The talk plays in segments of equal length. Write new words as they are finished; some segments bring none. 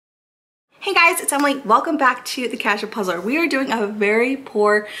Hey guys, it's Emily. Welcome back to The Casual Puzzler. We are doing a very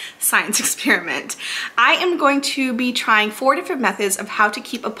poor science experiment. I am going to be trying 4 different methods of how to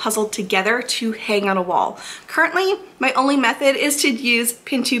keep a puzzle together to hang on a wall. Currently, my only method is to use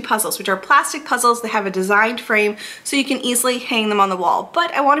Pin 2 puzzles, which are plastic puzzles that have a designed frame so you can easily hang them on the wall.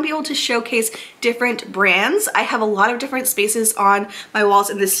 But I want to be able to showcase different brands. I have a lot of different spaces on my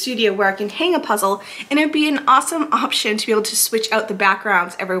walls in the studio where I can hang a puzzle, and it would be an awesome option to be able to switch out the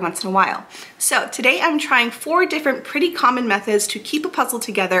backgrounds every once in a while. So today I'm trying 4 different pretty common methods to keep a puzzle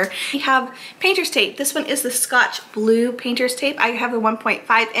together. We have painter's tape. This one is the Scotch Blue painter's tape. I have the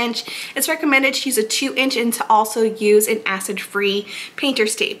 1.5 inch. It's recommended to use a 2 inch and to also use an acid-free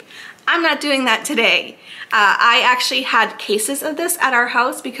painter's tape. I'm not doing that today. I actually had cases of this at our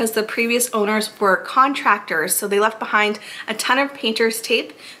house because the previous owners were contractors, so they left behind a ton of painter's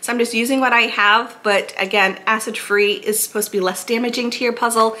tape. So I'm just using what I have, but again, acid-free is supposed to be less damaging to your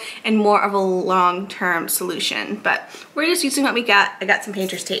puzzle and more of a long-term solution. But we're just using what we got. I got some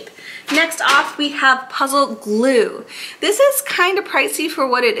painter's tape. Next off, we have puzzle glue. This is kind of pricey for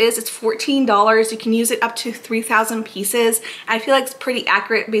what it is. It's $14. You can use it up to 3,000 pieces. I feel like it's pretty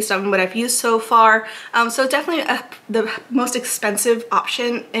accurate based on what I've used so far. So definitely the most expensive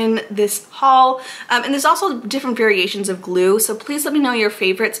option in this haul. And there's also different variations of glue. So please let me know your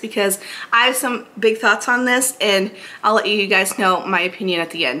favorites because I have some big thoughts on this and I'll let you guys know my opinion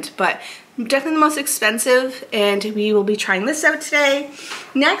at the end. But definitely the most expensive, and we will be trying this out today.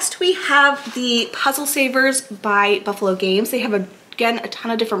 Next, we have the Puzzle Savers by Buffalo Games. They have again a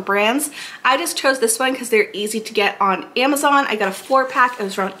ton of different brands. I just chose this one because they're easy to get on Amazon. I got a 4-pack. It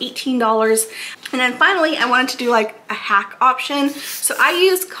was around $18. And then finally, I wanted to do like a hack option. So I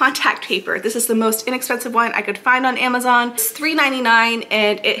used contact paper. This is the most inexpensive one I could find on Amazon. It's $3.99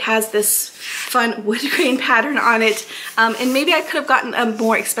 and it has this fun wood grain pattern on it. And maybe I could have gotten a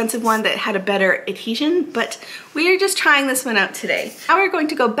more expensive one that had a better adhesion, but we are just trying this one out today. Now we're going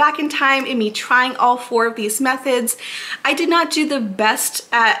to go back in time in me trying all 4 of these methods. I did not do the best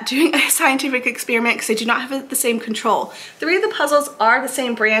at doing a scientific experiment because I do not have the same control. 3 of the puzzles are the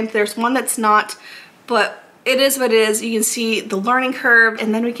same brand. There's one that's not, but it is what it is. You can see the learning curve,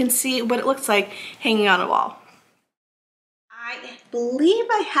 and then we can see what it looks like hanging on a wall. I believe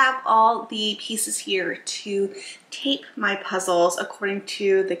I have all the pieces here to tape my puzzles according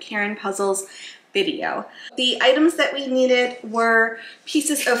to the Karen Puzzles video. The items that we needed were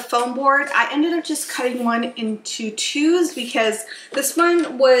pieces of foam board. I ended up just cutting one into 2s because this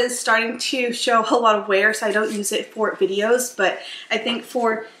one was starting to show a lot of wear, so I don't use it for videos, but I think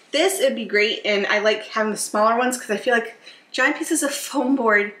for this it'd be great, and I like having the smaller ones because I feel like giant pieces of foam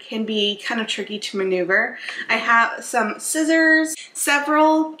board can be kind of tricky to maneuver. I have some scissors,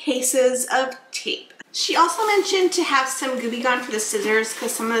 several cases of tape. She also mentioned to have some Goopy Gone for the scissors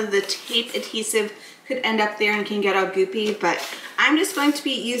because some of the tape adhesive could end up there and can get all goopy, but I'm just going to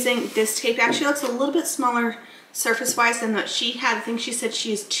be using this tape. It actually looks a little bit smaller surface-wise than what she had. I think she said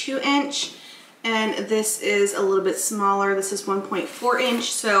she used 2 inch, and this is a little bit smaller. This is 1.4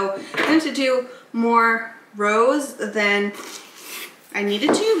 inch, so I'm going to do more rows than I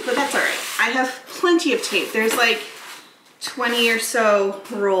needed to, but that's all right. I have plenty of tape. There's like 20 or so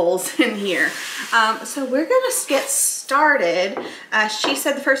rolls in here. So we're gonna get started. She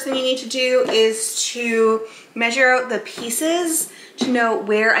said the first thing you need to do is to measure out the pieces to know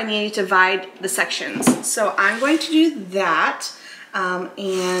where I need to divide the sections. So I'm going to do that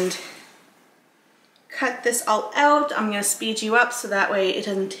and cut this all out. I'm gonna speed you up so that way it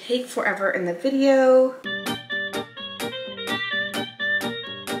doesn't take forever in the video.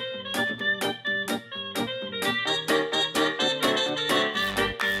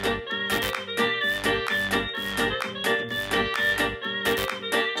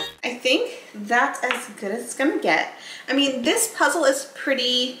 That's as good as it's gonna get. I mean, this puzzle is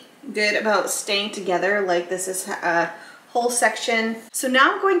pretty good about staying together. Like, this is a whole section. So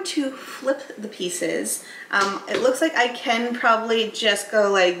now I'm going to flip the pieces. It looks like I can probably just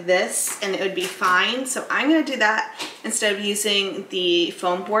go like this and it would be fine. So I'm gonna do that instead of using the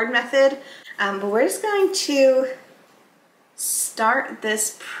foam board method. But we're just going to start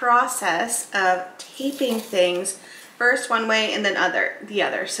this process of taping things first one way and then the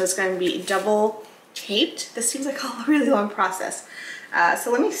other. So it's going to be double taped. This seems like a really long process.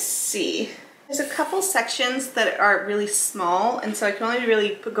 So let me see. There's a couple sections that are really small, and so I can only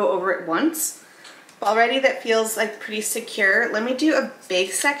really go over it once. But already that feels like pretty secure. Let me do a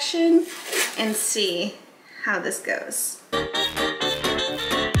big section and see how this goes.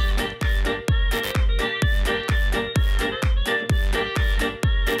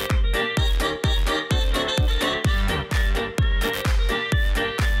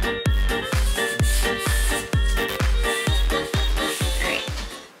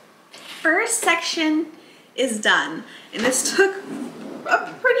 section is done. And this took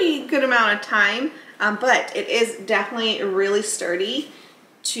a pretty good amount of time, but it is definitely really sturdy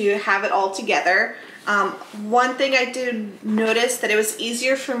to have it all together. One thing I did notice that it was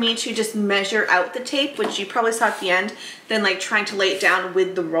easier for me to just measure out the tape, which you probably saw at the end, than like trying to lay it down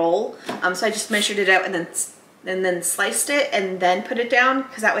with the roll. So I just measured it out and then sliced it and then put it down,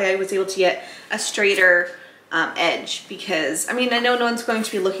 because that way I was able to get a straighter edge. Because I mean, I know no one's going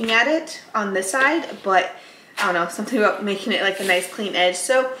to be looking at it on this side, but I don't know, something about making it like a nice clean edge.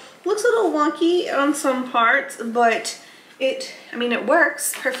 So it looks a little wonky on some parts, but it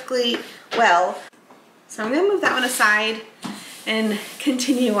works perfectly well. So I'm gonna move that one aside and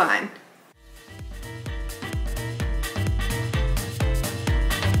continue on.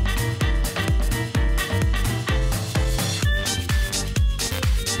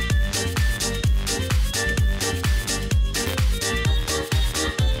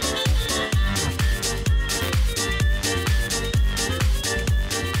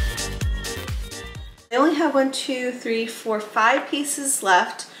 I only have 1, 2, 3, 4, 5 pieces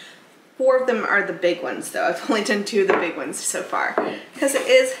left. 4 of them are the big ones though. I've only done 2 of the big ones so far because it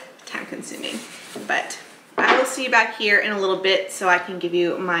is time consuming. But I will see you back here in a little bit so I can give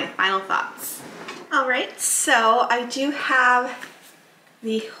you my final thoughts. All right, so I do have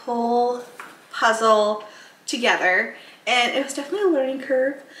the whole puzzle together, and it was definitely a learning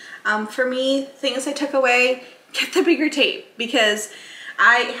curve. For me, things I took away, get the bigger tape, because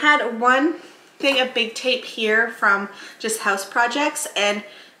I had one thing of big tape here from just house projects, and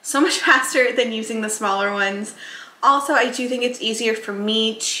so much faster than using the smaller ones. Also, I do think it's easier for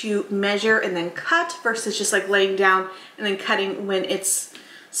me to measure and then cut versus just like laying down and then cutting when it's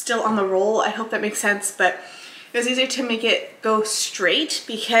still on the roll. I hope that makes sense, but it was easier to make it go straight,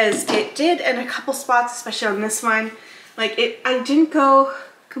 because it did in a couple spots, especially on this one. Like I didn't go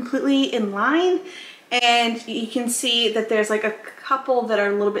completely in line, and you can see that there's like a couple that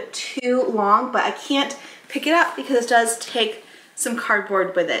are a little bit too long, but I can't pick it up because it does take some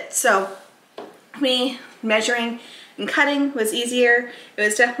cardboard with it. So me measuring and cutting was easier. It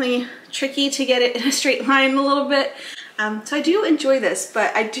was definitely tricky to get it in a straight line a little bit. So I do enjoy this,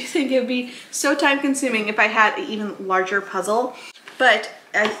 but I do think it would be so time consuming if I had an even larger puzzle. But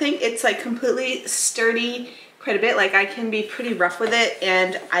I think it's like completely sturdy quite a bit. Like I can be pretty rough with it,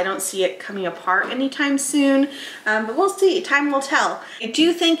 and I don't see it coming apart anytime soon, but we'll see, time will tell. I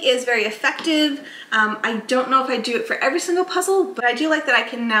do think it is very effective. I don't know if I do it for every single puzzle, but I do like that I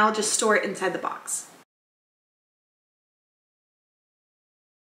can now just store it inside the box.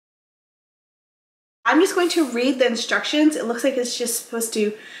 I'm just going to read the instructions. It looks like it's just supposed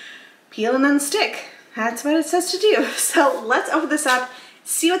to peel and then stick. That's what it says to do. So let's open this up,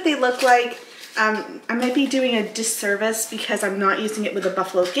 see what they look like. I might be doing a disservice because I'm not using it with the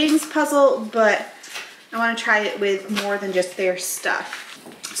Buffalo Games puzzle, but I want to try it with more than just their stuff.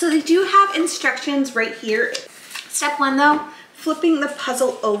 So they do have instructions right here. Step 1 though, flipping the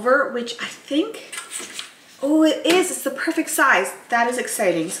puzzle over, which I think, oh it is, it's the perfect size. That is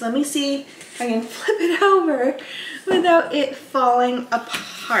exciting. So let me see if I can flip it over without it falling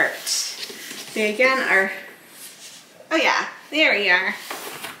apart. They again are, oh yeah, there we are.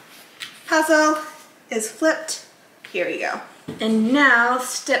 Puzzle is flipped. Here we go. And now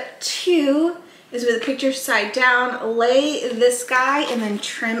step 2 is with the picture side down, lay this guy and then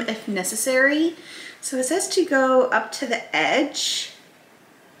trim if necessary. So it says to go up to the edge,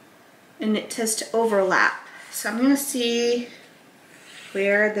 and it says to overlap. So I'm gonna see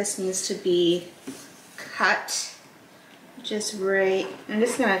where this needs to be cut, just right. I'm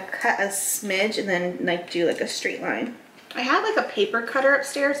just gonna cut a smidge and then like do like a straight line. I had like a paper cutter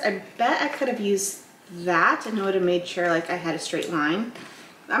upstairs. I bet I could have used that and it would have made sure like I had a straight line.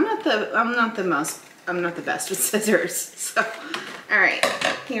 I'm not the best with scissors. So, all right,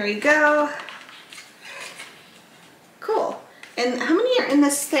 here we go. Cool. And how many are in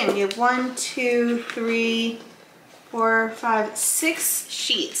this thing? You have 1, 2, 3, 4, 5, 6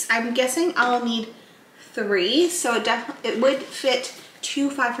 sheets. I'm guessing I'll need 3, so it would fit 2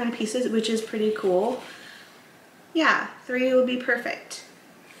 500 pieces, which is pretty cool. Yeah, 3 will be perfect.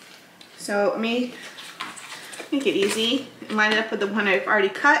 So let me make it easy. Line it up with the one I've already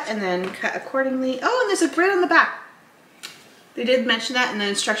cut and then cut accordingly. Oh, and there's a grid on the back. They did mention that in the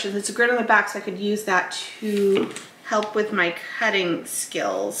instructions. There's a grid on the back, so I could use that to help with my cutting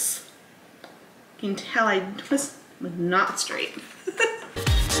skills. You can tell I was not straight.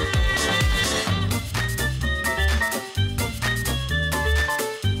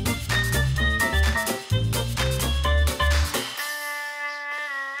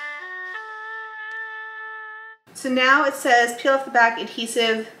 So now it says peel off the back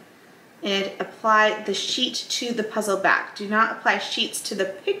adhesive and apply the sheet to the puzzle back. Do not apply sheets to the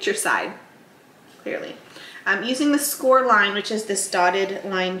picture side, clearly. Using the score line, which is this dotted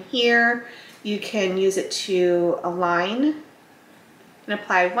line here, you can use it to align and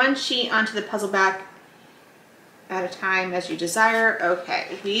apply one sheet onto the puzzle back at a time as you desire.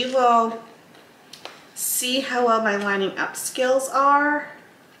 Okay, we will see how well my lining up skills are,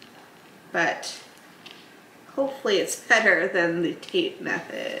 but hopefully it's better than the tape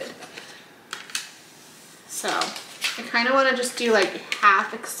method. So I kind of want to just do like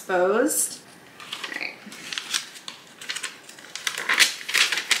half exposed. All right.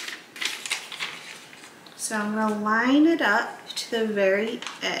 So I'm going to line it up to the very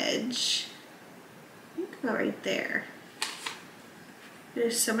edge. Go right there.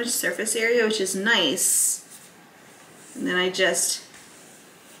 There's so much surface area, which is nice. And then I just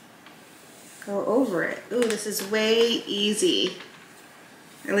go over it. Ooh, this is way easy.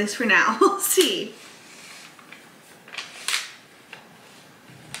 At least for now. We'll see.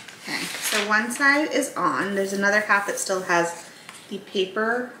 Okay, so one side is on. There's another half that still has the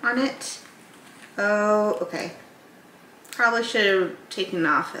paper on it. Oh, okay. Probably should have taken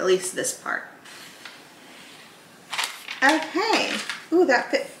off at least this part. Okay. Ooh,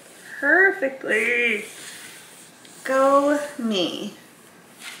 that fit perfectly. Go me.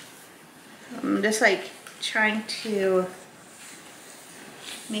 I'm just like trying to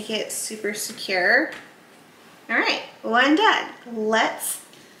make it super secure. All right, one done. Let's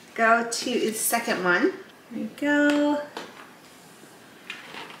go to the second one. There we go.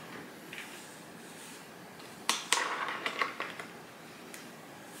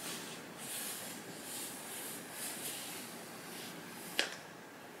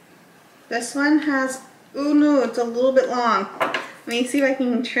 This one has, oh no, it's a little bit long. Let me see if I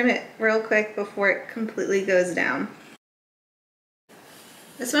can trim it real quick before it completely goes down.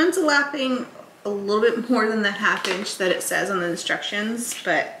 This one's lapping a little bit more than the ½ inch that it says on the instructions,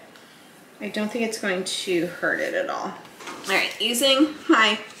 but I don't think it's going to hurt it at all. All right, using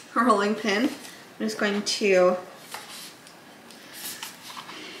my rolling pin, I'm just going to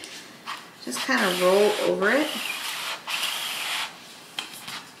just kind of roll over it.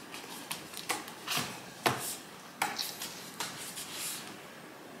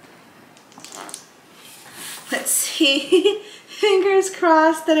 Let's see, fingers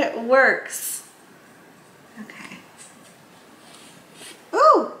crossed that it works. Okay.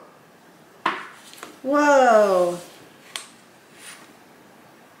 Ooh! Whoa!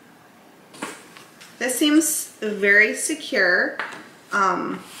 This seems very secure.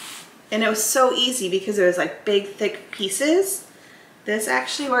 And it was so easy because it was like big, thick pieces. This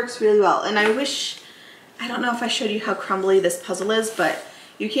actually works really well. And I wish, I don't know if I showed you how crumbly this puzzle is, but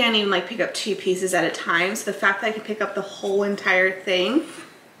you can't even like pick up 2 pieces at a time. So the fact that I can pick up the whole entire thing,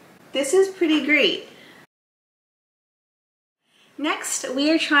 this is pretty great. Next,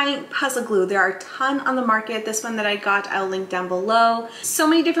 we are trying puzzle glue. There are a ton on the market. This one that I got, I'll link down below. So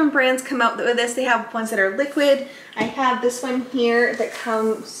many different brands come out with this. They have ones that are liquid. I have this one here that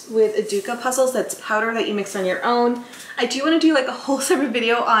comes with Educa puzzles. That's powder that you mix on your own. I do want to do like a whole separate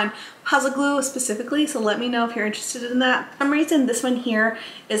video on puzzle glue specifically, so let me know if you're interested in that. For some reason, this one here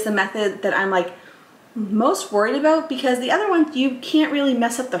is the method that I'm like most worried about, because the other one, you can't really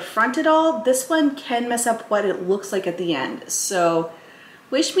mess up the front at all. This one can mess up what it looks like at the end. So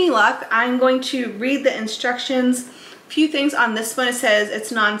wish me luck. I'm going to read the instructions. A few things on this one. It says it's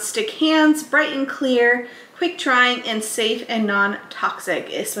non-stick hands, bright and clear, quick drying, and safe and non-toxic.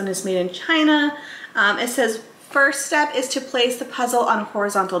 This one is made in China. It says first step is to place the puzzle on a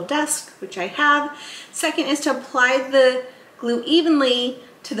horizontal desk, which I have. Second is to apply the glue evenly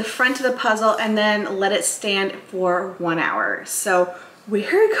to the front of the puzzle and then let it stand for 1 hour. So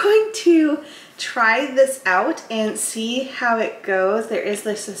we're going to try this out and see how it goes. There is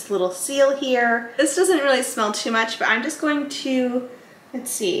this little seal here. This doesn't really smell too much, but I'm just going to, let's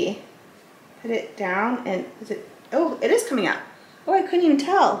see, put it down and is it, oh, it is coming out. Oh, I couldn't even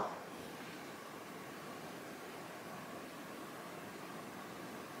tell.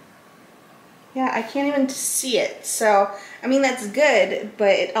 Yeah, I can't even see it. So, I mean, that's good, but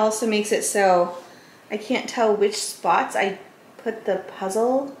it also makes it so I can't tell which spots I put the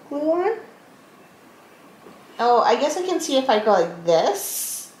puzzle glue on. Oh, I guess I can see if I go like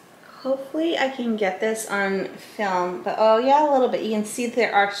this. Hopefully I can get this on film, but oh yeah, a little bit. You can see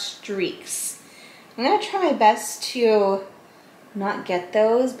there are streaks. I'm gonna try my best to not get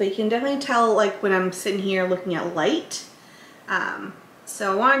those, but you can definitely tell like when I'm sitting here looking at light.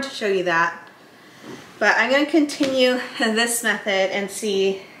 So I wanted to show you that. But I'm going to continue this method and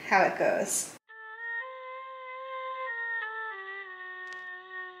see how it goes.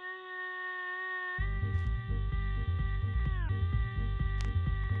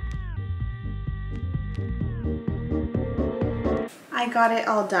 I got it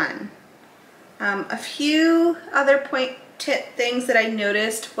all done. A few other things that I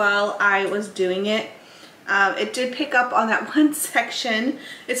noticed while I was doing it. It did pick up on that one section.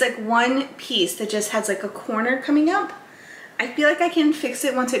 It's like one piece that just has like a corner coming up. I feel like I can fix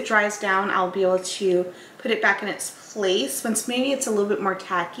it once it dries down. I'll be able to put it back in its place once maybe it's a little bit more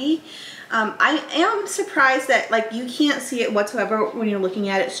tacky. I am surprised that like you can't see it whatsoever when you're looking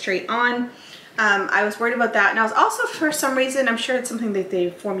at it straight on. I was worried about that, and I was also, for some reason, I'm sure it's something that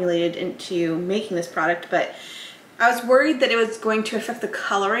they formulated into making this product, but I was worried that it was going to affect the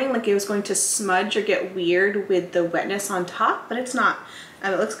coloring, like it was going to smudge or get weird with the wetness on top, but it's not.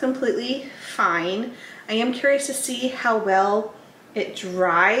 It looks completely fine. I am curious to see how well it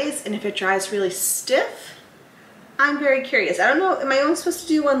dries, and if it dries really stiff. I'm very curious. I don't know, am I only supposed to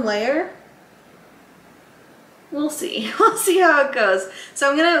do one layer? We'll see. We'll see how it goes. So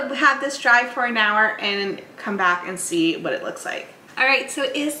I'm gonna have this dry for an hour and come back and see what it looks like. All right, so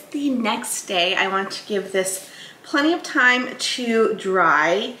it is the next day. I want to give this plenty of time to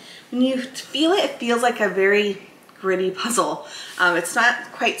dry. When you feel it, it feels like a very gritty puzzle. It's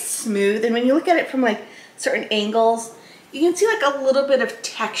not quite smooth, and when you look at it from like certain angles, you can see like a little bit of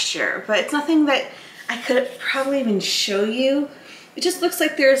texture, but it's nothing that I could probably even show you. It just looks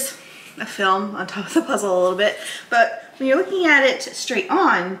like there's a film on top of the puzzle a little bit, but when you're looking at it straight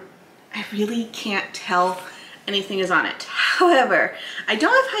on, I really can't tell anything is on it. However, I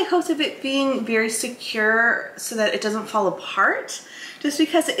don't have high hopes of it being very secure so that it doesn't fall apart, just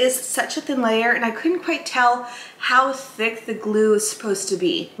because it is such a thin layer and I couldn't quite tell how thick the glue is supposed to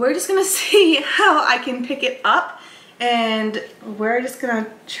be. We're just gonna see how I can pick it up, and we're just gonna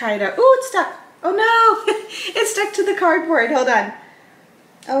try to, oh, it's stuck. Oh no, it's stuck to the cardboard, hold on.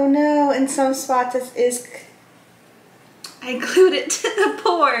 Oh no, in some spots I glued it to the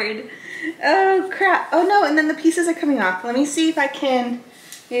board. Oh crap. Oh no, and then the pieces are coming off. Let me see if I can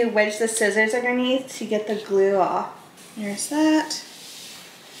maybe wedge the scissors underneath to get the glue off. There's that.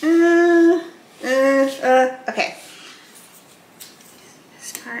 Okay.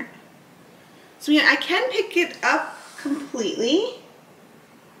 This part. So yeah, I can pick it up completely,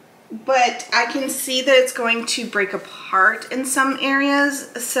 but I can see that it's going to break apart in some areas,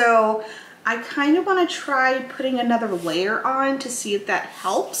 so I kind of want to try putting another layer on to see if that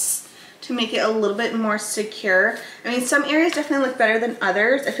helps to make it a little bit more secure. I mean, some areas definitely look better than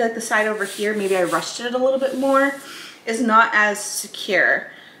others. I feel like the side over here, maybe I rushed it a little bit more, is not as secure.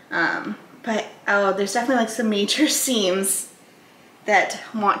 But oh, there's definitely like some major seams that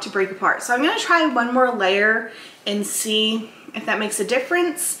want to break apart. So I'm going to try one more layer and see if that makes a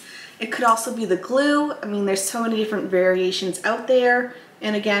difference. It could also be the glue. I mean, there's so many different variations out there.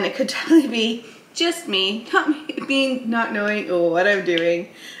 And again, it could definitely be just me, not knowing what I'm doing.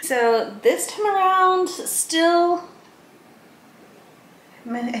 So this time around, still,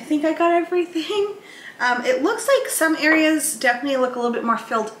 I think I got everything. It looks like some areas definitely look a little bit more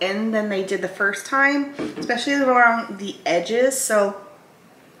filled in than they did the first time, especially around the edges. So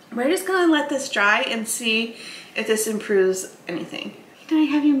we're just gonna let this dry and see if this improves anything. Can I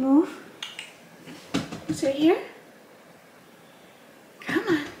have you move? It's right here. Come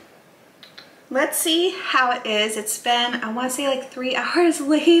on. Let's see how it is. It's been, I want to say like 3 hours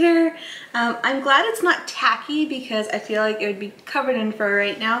later. I'm glad it's not tacky because I feel like it would be covered in fur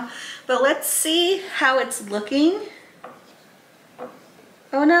right now. But let's see how it's looking.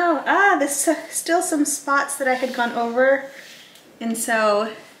 Oh no, there's still some spots that I had gone over. And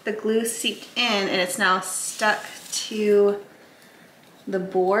so the glue seeped in and it's now stuck to the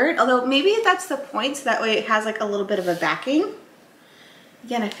board. Although maybe that's the point, so that way it has like a little bit of a backing.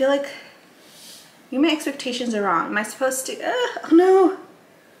 Again, I feel like maybe my expectations are wrong. Am I supposed to, oh no.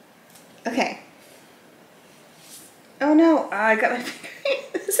 Okay. Oh no, I got my finger.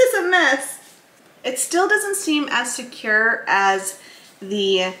 This is a mess. It still doesn't seem as secure as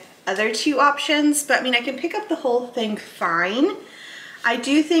the other two options, but I mean, I can pick up the whole thing fine. I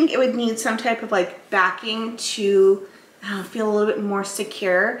do think it would need some type of like backing to feel a little bit more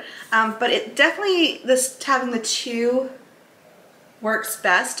secure. But it definitely, having the two works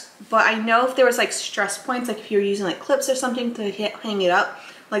best. But I know if there was like stress points, like if you're using like clips or something to hang it up,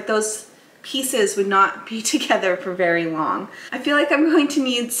 like those pieces would not be together for very long. I feel like I'm going to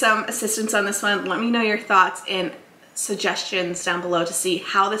need some assistance on this one. Let me know your thoughts and suggestions down below to see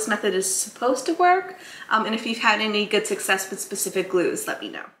how this method is supposed to work. And if you've had any good success with specific glues, let me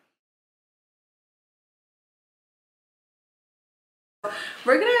know.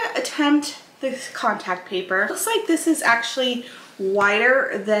 We're gonna attempt this contact paper. Looks like this is actually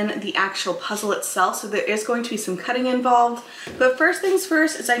wider than the actual puzzle itself, so there is going to be some cutting involved. But first things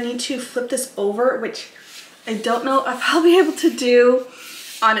first is I need to flip this over, which I don't know if I'll be able to do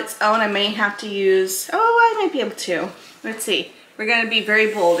on its own. I may have to use, oh, I might be able to. Let's see. We're gonna be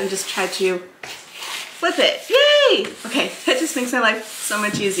very bold and just try to flip it. Yay! Okay, that just makes my life so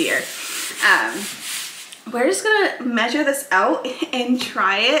much easier. We're just gonna measure this out and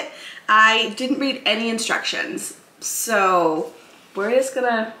try it. I didn't read any instructions, so we're just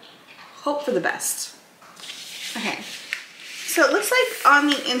gonna hope for the best. Okay, so it looks like on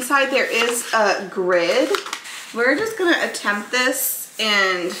the inside there is a grid. We're just gonna attempt this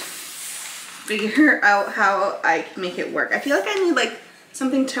and figure out how I can make it work. I feel like I need like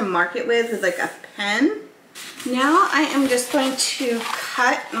something to mark it with like a pen. Now I am just going to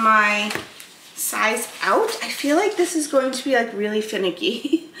cut my size out. I feel like this is going to be like really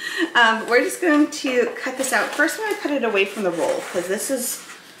finicky. We're just going to cut this out. First I'm going to put it away from the roll because this is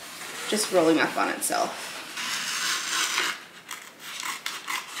just rolling up on itself.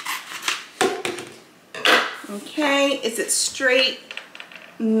 Okay, is it straight?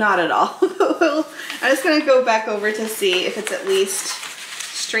 Not at all. I'm just gonna go back over to see if it's at least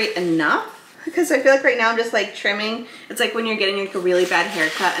straight enough, because I feel like right now I'm just like trimming. It's like when you're getting like a really bad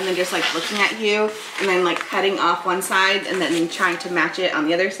haircut and then just like looking at you and then like cutting off one side and then trying to match it on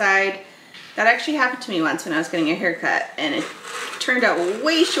the other side. That actually happened to me once when I was getting a haircut and it turned out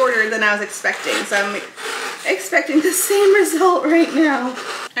way shorter than I was expecting. So I'm expecting the same result right now.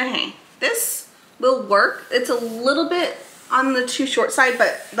 Okay, this will work. It's a little bit on the too short side,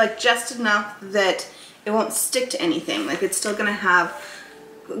 but like just enough that it won't stick to anything. Like it's still gonna have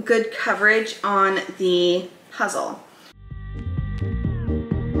good coverage on the puzzle.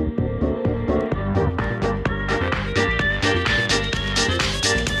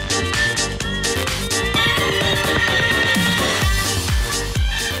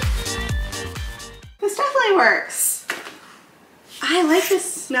 This definitely works. I like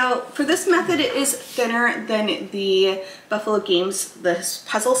this. Now, for this method, it is thinner than the Buffalo Games, the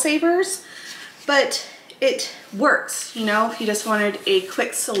Puzzle Savers, but it works, you know, if you just wanted a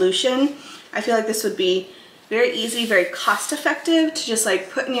quick solution. I feel like this would be very easy, very cost-effective to just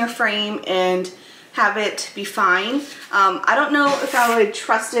like put in your frame and have it be fine. I don't know if I would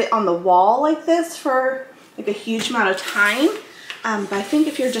trust it on the wall like this for like a huge amount of time. But I think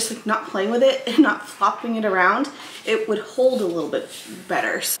if you're just like not playing with it and not flopping it around, it would hold a little bit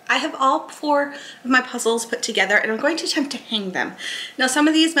better. I have all 4 of my puzzles put together and I'm going to attempt to hang them. Now some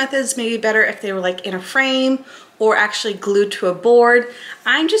of these methods may be better if they were like in a frame or actually glued to a board.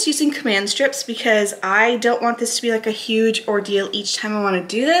 I'm just using command strips because I don't want this to be like a huge ordeal each time I want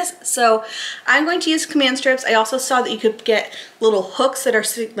to do this. So I'm going to use command strips. I also saw that you could get little hooks that are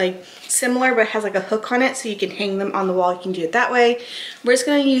like similar but has like a hook on it so you can hang them on the wall. You can do it that way. We're just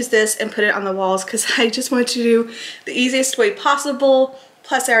going to use this and put it on the walls because I just wanted to do the easiest way possible.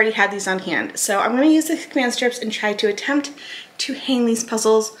 Plus I already had these on hand. So I'm going to use the command strips and try to attempt to hang these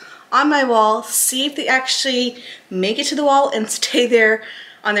puzzles on my wall, see if they actually make it to the wall and stay there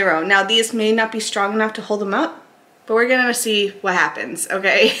on their own. Now these may not be strong enough to hold them up, but we're gonna see what happens,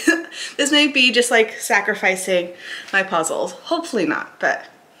 okay? This may be just like sacrificing my puzzles. Hopefully not, but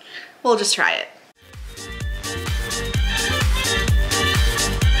we'll just try it.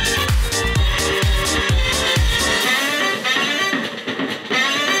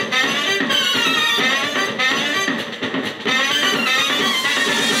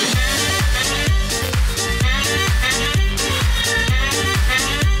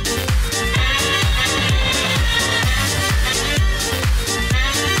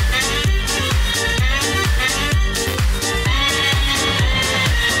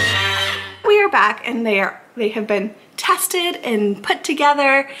 Back and they have been tested and put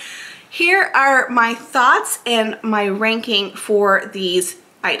together. Here are my thoughts and my ranking for these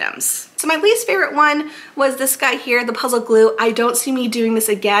items. So my least favorite one was this guy here, the puzzle glue. I don't see me doing this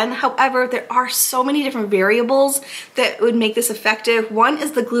again. However, there are so many different variables that would make this effective. One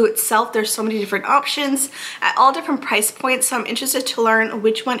is the glue itself. There's so many different options at all different price points. So I'm interested to learn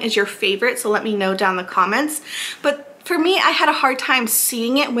which one is your favorite. So let me know down in the comments. But for me, I had a hard time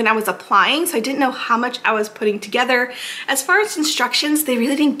seeing it when I was applying, so I didn't know how much I was putting together. As far as instructions, they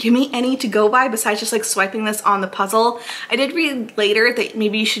really didn't give me any to go by besides just like swiping this on the puzzle. I did read later that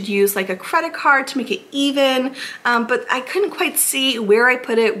maybe you should use like a credit card to make it even, but I couldn't quite see where I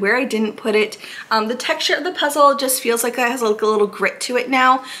put it, where I didn't put it. The texture of the puzzle just feels like it has like a little grit to it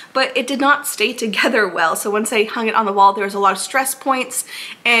now, but it did not stay together well. So once I hung it on the wall, there was a lot of stress points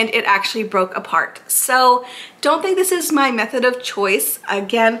and it actually broke apart. So don't think this is my method of choice.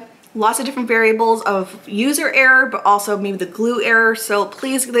 Again, lots of different variables of user error, but also maybe the glue error. So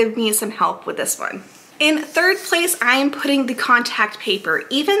please give me some help with this one. In third place, I am putting the contact paper.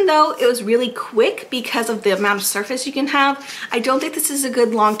 Even though it was really quick because of the amount of surface you can have, I don't think this is a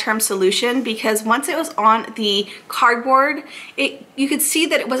good long-term solution because once it was on the cardboard, you could see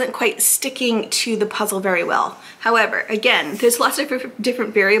that it wasn't quite sticking to the puzzle very well. However, again, there's lots of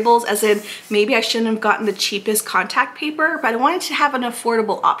different variables, as in maybe I shouldn't have gotten the cheapest contact paper, but I wanted to have an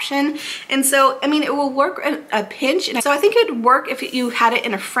affordable option. And so, I mean, it will work at a pinch. And so I think it would work if you had it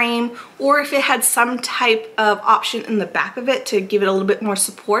in a frame or if it had some type of option in the back of it to give it a little bit more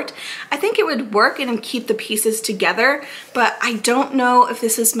support. I think it would work and keep the pieces together, but I don't know if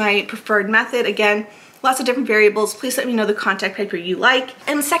this is my preferred method. Again, lots of different variables. Please let me know the contact paper you like.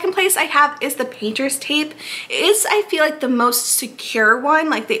 And the second place I have is the painter's tape. It is, I feel like, the most secure one.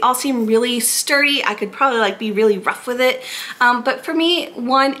 Like, they all seem really sturdy. I could probably like be really rough with it. But for me,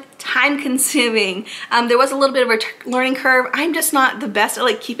 one, time consuming. There was a little bit of a learning curve. I'm just not the best at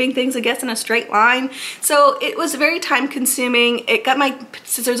like keeping things, I guess, in a straight line. So it was very time consuming. It got my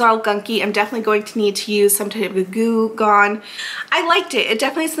scissors all gunky. I'm definitely going to need to use some type of glue gun. I liked it. It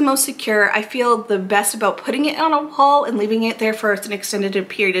definitely is the most secure. I feel the best about putting it on a wall and leaving it there for an extended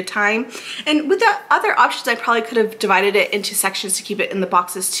period of time. And with the other options, I probably could have divided it into sections to keep it in the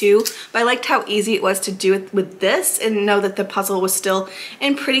boxes too. But I liked how easy it was to do it with this and know that the puzzle was still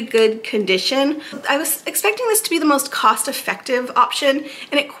in pretty good condition. I was expecting this to be the most cost-effective option,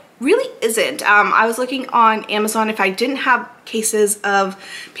 and it really isn't. I was looking on Amazon. If I didn't have cases of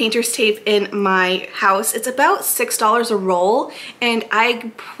painter's tape in my house, it's about $6 a roll, and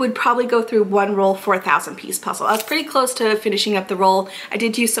I would probably go through one roll for a 1,000-piece puzzle. I was pretty close to finishing up the roll. I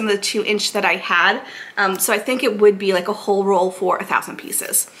did use some of the 2-inch that I had, so I think it would be like a whole roll for 1,000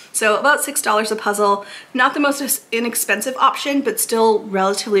 pieces. So about $6 a puzzle. Not the most inexpensive option, but still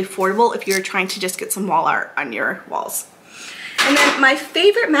relatively affordable if you're trying to just get some wall art on your walls. And then my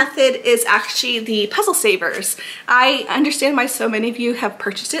favorite method is actually the puzzle savers. I understand why so many of you have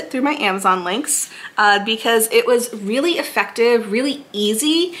purchased it through my Amazon links because it was really effective, really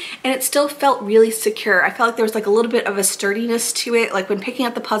easy, and it still felt really secure. I felt like there was like a little bit of a sturdiness to it. Like when picking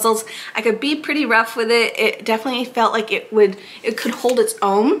up the puzzles, I could be pretty rough with it. It definitely felt like it could hold its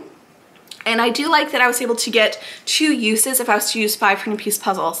own. And I do like that I was able to get 2 uses if I was to use 500-piece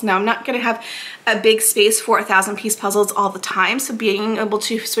puzzles. Now, I'm not going to have a big space for 1,000-piece puzzles all the time, so being able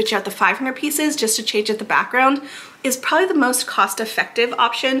to switch out the 500 pieces just to change out the background is probably the most cost-effective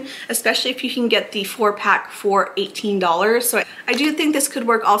option, especially if you can get the 4-pack for $18. So I do think this could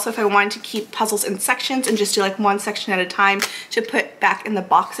work also if I wanted to keep puzzles in sections and just do like one section at a time to put back in the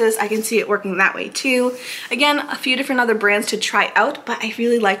boxes. I can see it working that way too. Again, a few different other brands to try out, but I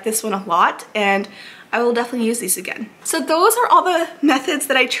really like this one a lot, and I will definitely use these again. So those are all the methods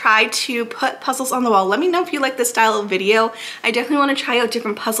that I tried to put puzzles on the wall. Let me know if you like this style of video. I definitely want to try out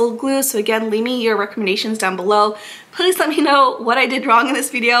different puzzle glues. So again, leave me your recommendations down below. Please let me know what I did wrong in this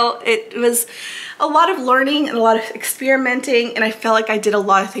video. It was a lot of learning and a lot of experimenting, and I felt like I did a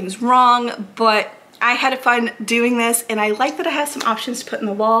lot of things wrong, but I had fun doing this, and I like that I have some options to put in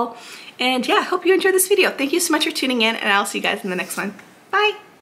the wall. And yeah, I hope you enjoyed this video. Thank you so much for tuning in, and I'll see you guys in the next one. Bye.